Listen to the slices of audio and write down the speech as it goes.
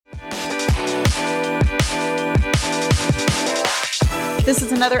This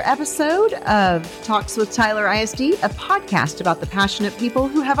is another episode of Talks with Tyler ISD, a podcast about the passionate people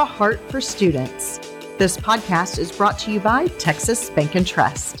who have a heart for students. This podcast is brought to you by Texas Bank and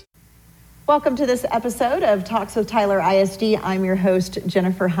Trust. Welcome to this episode of Talks with Tyler ISD. I'm your host,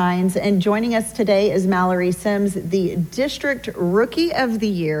 Jennifer Hines, and joining us today is Mallory Sims, the District Rookie of the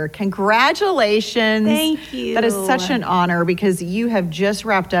Year. Congratulations. Thank you. That is such an honor because you have just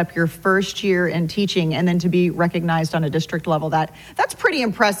wrapped up your first year in teaching, and then to be recognized on a district level, that's pretty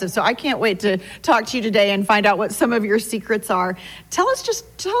impressive. So I can't wait to talk to you today and find out what some of your secrets are. Tell us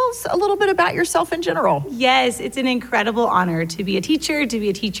a little bit about yourself in general. Yes, it's an incredible honor to be a teacher in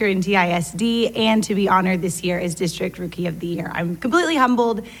TISD, and to be honored this year as District Rookie of the Year. I'm completely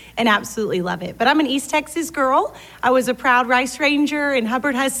humbled and absolutely love it. But I'm an East Texas girl. I was a proud Rice Ranger in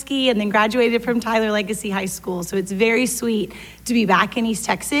Hubbard Husky and then graduated from Tyler Legacy High School. So it's very sweet to be back in East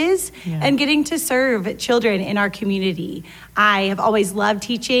Texas and getting to serve children in our community. I have always loved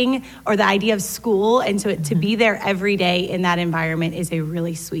teaching or the idea of school, and so to be there every day in that environment is a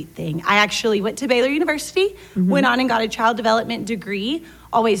really sweet thing. I actually went to Baylor University, went on and got a child development degree.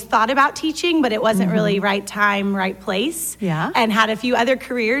 Always thought about teaching, but it wasn't really right time, right place. And had a few other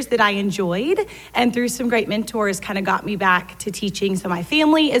careers that I enjoyed, and through some great mentors kind of got me back to teaching. So my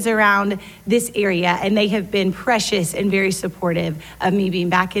family is around this area, and they have been precious and very supportive of me being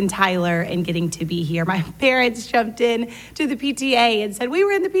back in Tyler and getting to be here. My parents jumped in to the PTA and said, we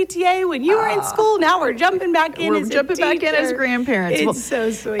were in the PTA when you were in school. Now we're jumping back in as grandparents. It's so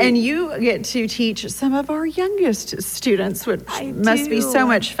sweet. And you get to teach some of our youngest students, which must be so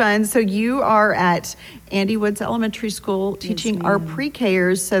much fun. So you are at Andy Woods Elementary School teaching our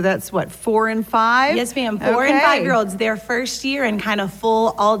pre-Kers. So that's what, 4 and 5? Yes, ma'am. 4 and 5-year-olds, their first year in kind of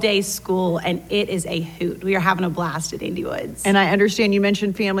full all-day school, and it is a hoot. We are having a blast at Andy Woods. And I understand you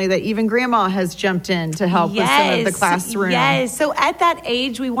mentioned family that even grandma has jumped in to help with some of the classroom. Yes. So at that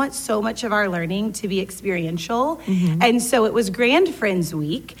age, we want so much of our learning to be experiential. And so it was Grand Friends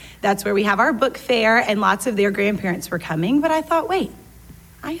Week. That's where we have our book fair, and lots of their grandparents were coming. But I thought, wait,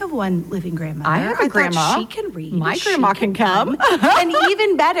 I have one living grandmother. I have a grandma. She can read. My grandma can come. And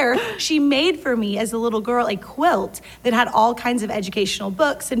even better, she made for me as a little girl a quilt that had all kinds of educational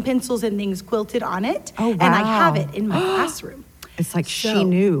books and pencils and things quilted on it. Oh, wow. And I have it in my classroom. It's like she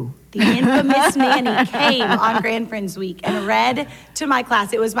knew. The infamous Nanny came on Grand Friends Week and read to my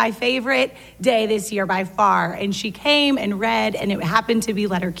class. It was my favorite day this year by far. And she came and read, and it happened to be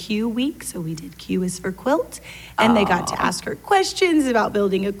letter Q week. So we did Q is for quilt. And they got to ask her questions about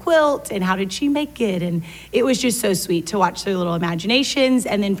building a quilt and how did she make it. And it was just so sweet to watch their little imaginations.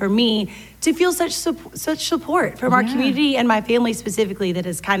 And then for me to feel such support from our community and my family specifically that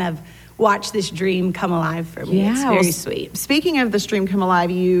has kind of watch this dream come alive for me. It's very sweet. Speaking of this dream come alive,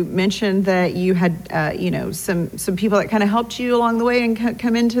 you mentioned that you had, some people that kind of helped you along the way and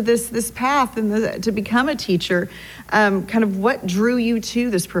come into this path and to become a teacher. Kind of what drew you to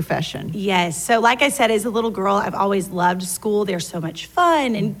this profession? Yes. So like I said, as a little girl, I've always loved school. There's so much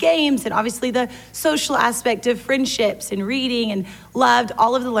fun and games and obviously the social aspect of friendships and reading, and loved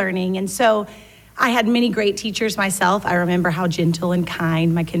all of the learning. And so I had many great teachers myself. I remember how gentle and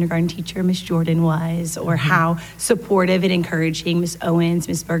kind my kindergarten teacher, Miss Jordan, was, or how supportive and encouraging Miss Owens,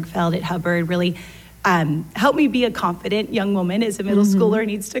 Miss Bergfeld at Hubbard really helped me be a confident young woman as a middle schooler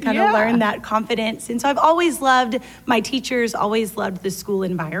needs to kind of learn that confidence. And so I've always loved my teachers, always loved the school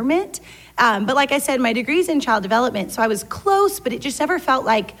environment. But like I said, my degree's in child development, so I was close, but it just never felt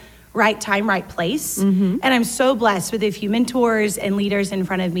like right time, right place. And I'm so blessed with a few mentors and leaders in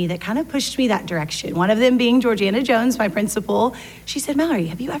front of me that kind of pushed me that direction. One of them being Georgiana Jones, my principal. She said, Mallory,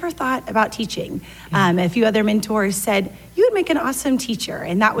 have you ever thought about teaching? A few other mentors said, you would make an awesome teacher.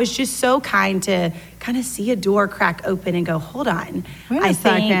 And that was just so kind to kind of see a door crack open and go, hold on. I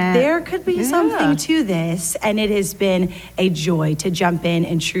think there could be something to this. And it has been a joy to jump in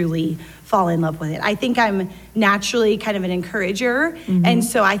and truly fall in love with it. I think I'm naturally kind of an encourager. And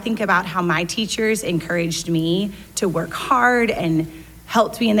so I think about how my teachers encouraged me to work hard and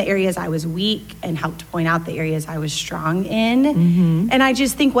helped me in the areas I was weak and helped point out the areas I was strong in. And I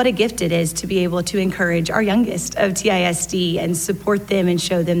just think what a gift it is to be able to encourage our youngest of TISD and support them and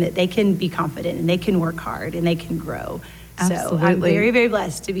show them that they can be confident and they can work hard and they can grow. Absolutely. So I'm very, very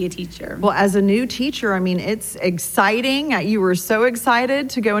blessed to be a teacher. Well, as a new teacher, I mean, it's exciting. You were so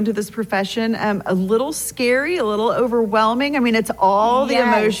excited to go into this profession. A little scary, a little overwhelming. I mean, it's all the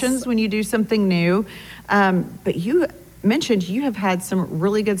emotions when you do something new. But you mentioned you have had some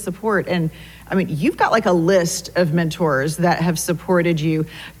really good support. And I mean, you've got like a list of mentors that have supported you.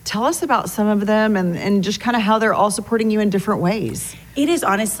 Tell us about some of them and just kind of how they're all supporting you in different ways. It is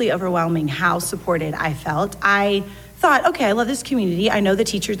honestly overwhelming how supported I felt. I thought, okay, I love this community. I know the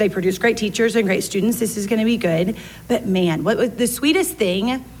teachers, they produce great teachers and great students. This is going to be good. But man, what was the sweetest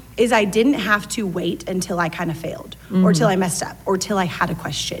thing is I didn't have to wait until I kind of failed or till I messed up or till I had a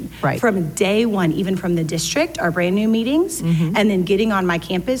question. Right. From day one, even from the district, our brand new meetings, and then getting on my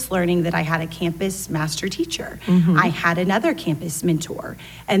campus, learning that I had a campus master teacher. I had another campus mentor.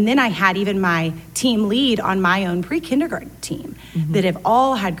 And then I had even my team lead on my own pre-kindergarten team that have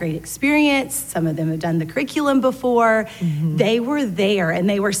all had great experience. Some of them have done the curriculum before. They were there and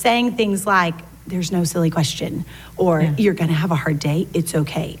they were saying things like, there's no silly question, or you're going to have a hard day, it's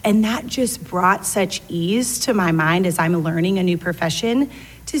okay. And that just brought such ease to my mind as I'm learning a new profession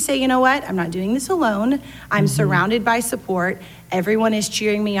to say, you know what, I'm not doing this alone. I'm surrounded by support. Everyone is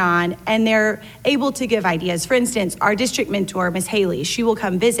cheering me on, and they're able to give ideas. For instance, our district mentor, Miss Haley, she will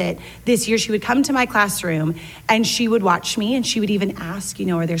come visit. This year, she would come to my classroom, and she would watch me, and she would even ask,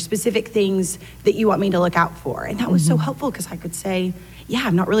 are there specific things that you want me to look out for? And that was so helpful because I could say, yeah,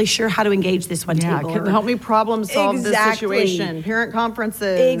 I'm not really sure how to engage this one table. Can help me problem solve this situation. Parent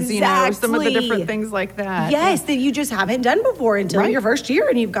conferences, some of the different things like that. Yes, that you just haven't done before until your first year,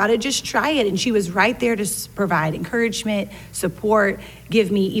 and you've got to just try it. And she was right there to provide encouragement, support,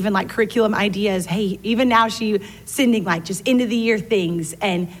 give me even like curriculum ideas. Hey, even now she sending like just end of the year things,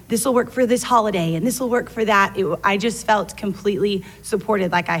 and this will work for this holiday, and this will work for that. I just felt completely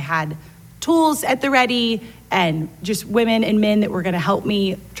supported, like I had tools at the ready and just women and men that were going to help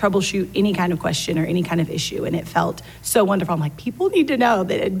me troubleshoot any kind of question or any kind of issue. And it felt so wonderful. I'm like, people need to know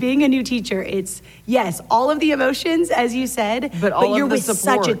that being a new teacher, it's, yes, all of the emotions, as you said, but you're with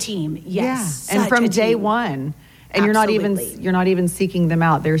such a team. Yes. Yeah. And from day one. And you're not even seeking them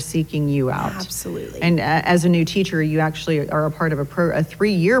out; they're seeking you out. Absolutely. And as a new teacher, you actually are a part of a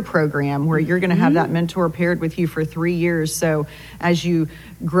 3-year program where you're going to have that mentor paired with you for 3 years. So as you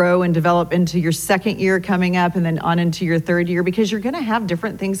grow and develop into your second year coming up, and then on into your third year, because you're going to have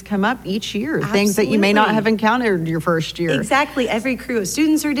different things come up each year, things that you may not have encountered your first year. Exactly. Every crew of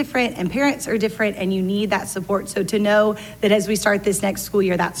students are different, and parents are different, and you need that support. So to know that as we start this next school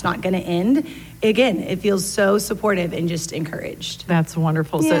year, that's not going to end. Again, it feels so supportive and just encouraged. That's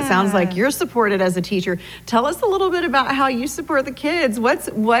wonderful. So it sounds like you're supported as a teacher. Tell us a little bit about how you support the kids.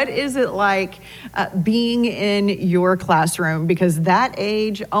 What is it like being in your classroom? Because that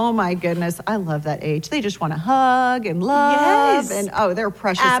age, oh my goodness, I love that age. They just want to hug and love. Yes. And they're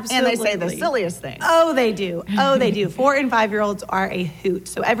precious. Absolutely. And they say the silliest things. Oh, they do. 4 and 5-year-olds are a hoot.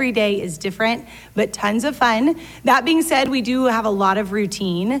 So every day is different, but tons of fun. That being said, we do have a lot of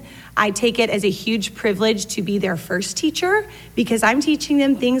routine. I take it as a huge privilege to be their first teacher because I'm teaching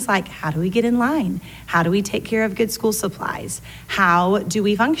them things like, how do we get in line? How do we take care of good school supplies? How do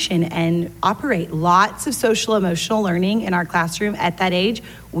we function and operate? Lots of social emotional learning in our classroom at that age.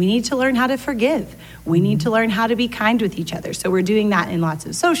 We need to learn how to forgive. We need to learn how to be kind with each other. So we're doing that in lots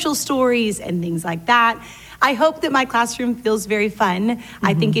of social stories and things like that. I hope that my classroom feels very fun.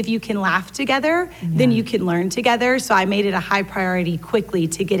 I think if you can laugh together, then you can learn together. So I made it a high priority quickly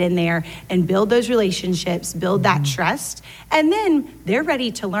to get in there and build those relationships, build that trust, and then they're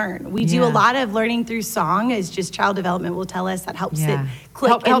ready to learn. We do a lot of learning through song, as just child development will tell us. That helps it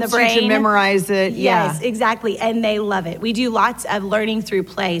click in the brain. Helps you to memorize it. Yes, exactly. And they love it. We do lots of learning through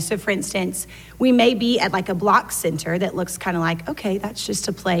play. So for instance, we may be at like a block center that looks kind of like, okay, that's just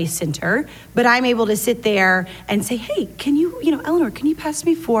a play center. But I'm able to sit there and say, hey, can you, Eleanor, can you pass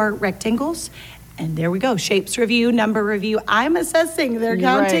me 4 rectangles? And there we go. Shapes review, number review. I'm assessing their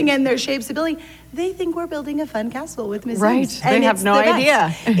counting and their shapes ability. They think we're building a fun castle with Ms. Right. They have no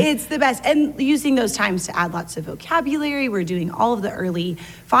idea. It's the best. And using those times to add lots of vocabulary. We're doing all of the early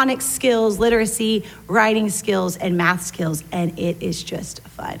phonics skills, literacy, writing skills, and math skills. And it is just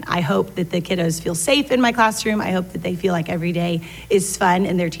fun. I hope that the kiddos feel safe in my classroom. I hope that they feel like every day is fun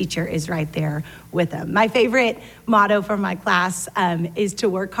and their teacher is right there with them. My favorite motto from my class is to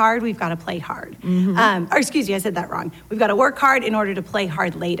work hard. We've got to play hard. Or excuse me, I said that wrong. We've got to work hard in order to play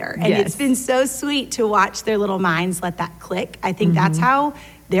hard later. And it's been so sweet to watch their little minds let that click. I think that's how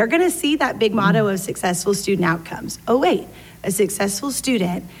they're going to see that big motto of successful student outcomes. Oh, wait, a successful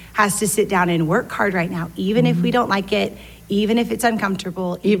student has to sit down and work hard right now, even if we don't like it, even if it's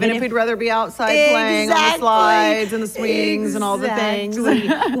uncomfortable. Even if we'd rather be outside playing on the slides and the swings and all the things.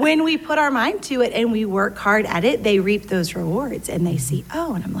 When we put our mind to it and we work hard at it, they reap those rewards and they see,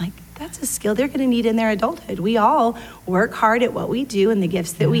 oh, and I'm like, that's a skill they're going to need in their adulthood. We all work hard at what we do and the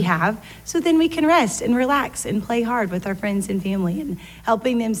gifts that we have, so then we can rest and relax and play hard with our friends and family, and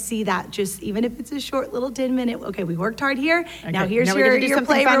helping them see that, just even if it's a short little 10-minute, okay, we worked hard here, now here's your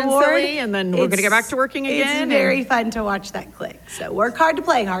play reward. Silly, and then we're going to get back to working again. It's very fun to watch that click. So work hard to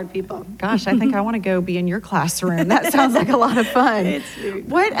play hard, people. Gosh, I think I want to go be in your classroom. That sounds like a lot of fun. It's very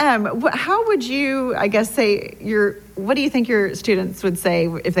fun. How would you, I guess, say what do you think your students would say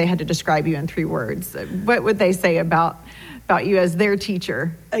if they had to describe you in 3 words? What would they say about you as their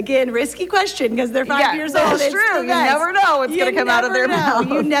teacher? Again, risky question, because they're 5 years old. That's true. You never know what's going to come out of their mouth.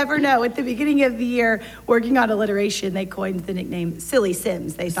 You never know. At the beginning of the year, working on alliteration, they coined the nickname Silly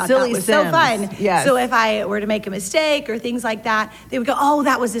Sims. They thought that was so fun. Yes. So if I were to make a mistake or things like that, they would go, oh,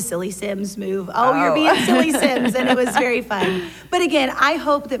 that was a Silly Sims move. Oh, you're being Silly Sims. And it was very fun. But again, I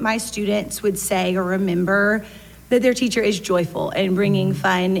hope that my students would say or remember that their teacher is joyful and bringing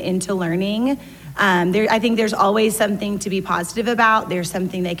fun into learning. I think there's always something to be positive about. There's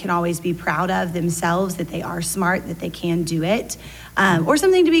something they can always be proud of themselves, that they are smart, that they can do it, or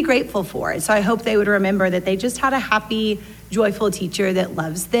something to be grateful for. So I hope they would remember that they just had a happy, joyful teacher that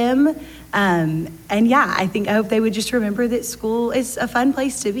loves them. I hope they would just remember that school is a fun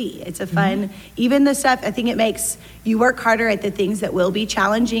place to be. It's a fun, even the stuff, I think it makes you work harder at the things that will be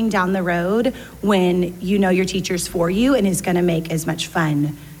challenging down the road when you know your teacher's for you and is going to make as much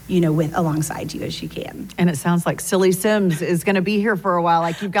fun with alongside you as you can. And it sounds like Silly Sims is going to be here for a while.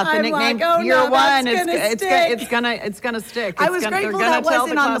 Like you've got the nickname year one. It's going to stick. I was grateful that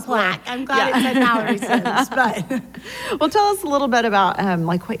wasn't on the plaque. I'm glad it said Mallory Sims. But well, tell us a little bit about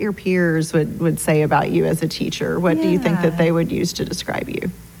what your peers would say about you as a teacher. What do you think that they would use to describe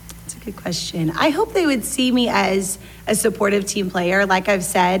you? That's a good question. I hope they would see me as a supportive team player. Like I've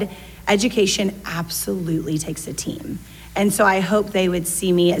said, education absolutely takes a team. And so I hope they would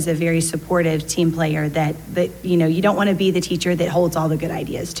see me as a very supportive team player that you don't want to be the teacher that holds all the good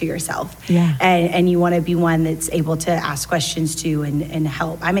ideas to yourself. Yeah. And you want to be one that's able to ask questions to and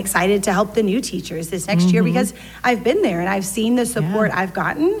help. I'm excited to help the new teachers this next year because I've been there and I've seen the support I've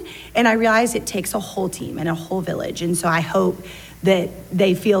gotten, and I realize it takes a whole team and a whole village. And so I hope that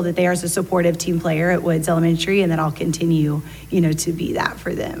they feel that they are a supportive team player at Woods Elementary, and that I'll continue, to be that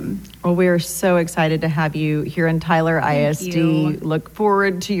for them. Well, we are so excited to have you here in Tyler ISD. Look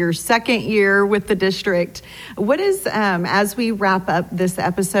forward to your second year with the district. What is, as we wrap up this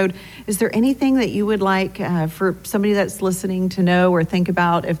episode, is there anything that you would like for somebody that's listening to know or think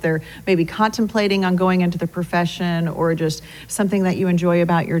about if they're maybe contemplating on going into the profession, or just something that you enjoy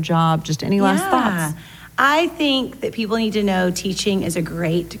about your job? Just any last thoughts? I think that people need to know teaching is a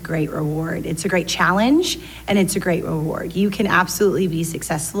great, great reward. It's a great challenge, and it's a great reward. You can absolutely be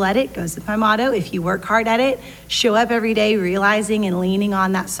successful at it. Goes with my motto. If you work hard at it, show up every day realizing and leaning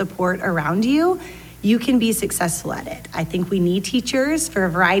on that support around you, you can be successful at it. I think we need teachers for a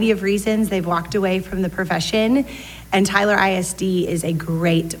variety of reasons. They've walked away from the profession, and Tyler ISD is a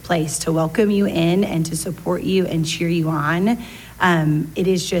great place to welcome you in and to support you and cheer you on. It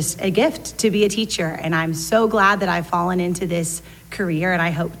is just a gift to be a teacher, and I'm so glad that I've fallen into this career, and I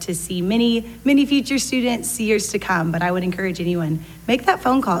hope to see many, many future students years to come. But I would encourage anyone, make that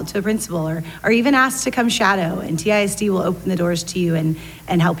phone call to a principal or even ask to come shadow, and TISD will open the doors to you and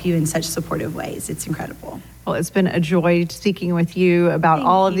help you in such supportive ways. It's incredible. Well, it's been a joy speaking with you about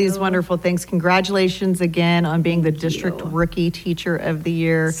all of these wonderful things. Congratulations again on being the District Rookie Teacher of the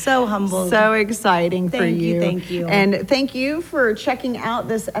Year. So humbled. So exciting for you. Thank you. And thank you for checking out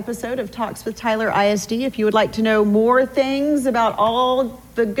this episode of Talks with Tyler ISD. If you would like to know more things about all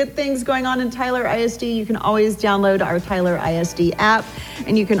the good things going on in Tyler ISD, you can always download our Tyler ISD app.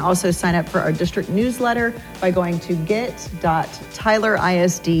 And you can also sign up for our district newsletter by going to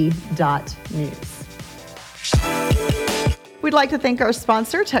get.tylerisd.news. We'd like to thank our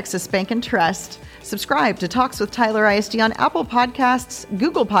sponsor, Texas Bank and Trust. Subscribe to Talks with Tyler ISD on Apple Podcasts,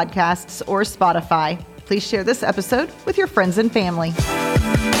 Google Podcasts, or Spotify. Please share this episode with your friends and family.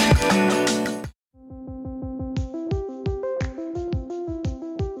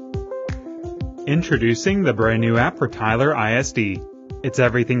 Introducing the brand new app for Tyler ISD. It's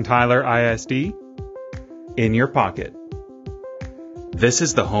everything Tyler ISD in your pocket. This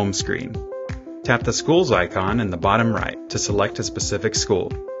is the home screen. Tap the schools icon in the bottom right to select a specific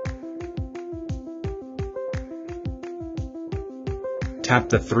school. Tap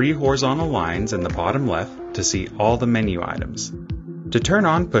the 3 horizontal lines in the bottom left to see all the menu items. To turn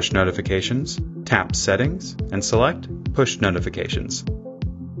on push notifications, tap Settings and select Push Notifications.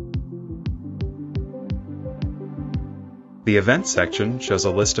 The Events section shows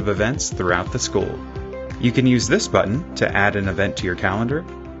a list of events throughout the school. You can use this button to add an event to your calendar,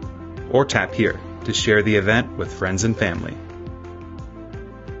 or tap here to share the event with friends and family.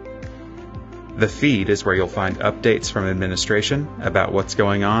 The feed is where you'll find updates from administration about what's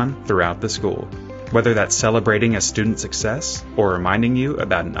going on throughout the school, whether that's celebrating a student's success or reminding you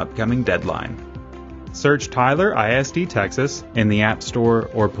about an upcoming deadline. Search Tyler ISD Texas in the App Store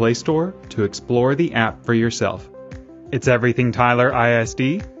or Play Store to explore the app for yourself. It's everything Tyler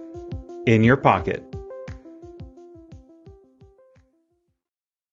ISD in your pocket.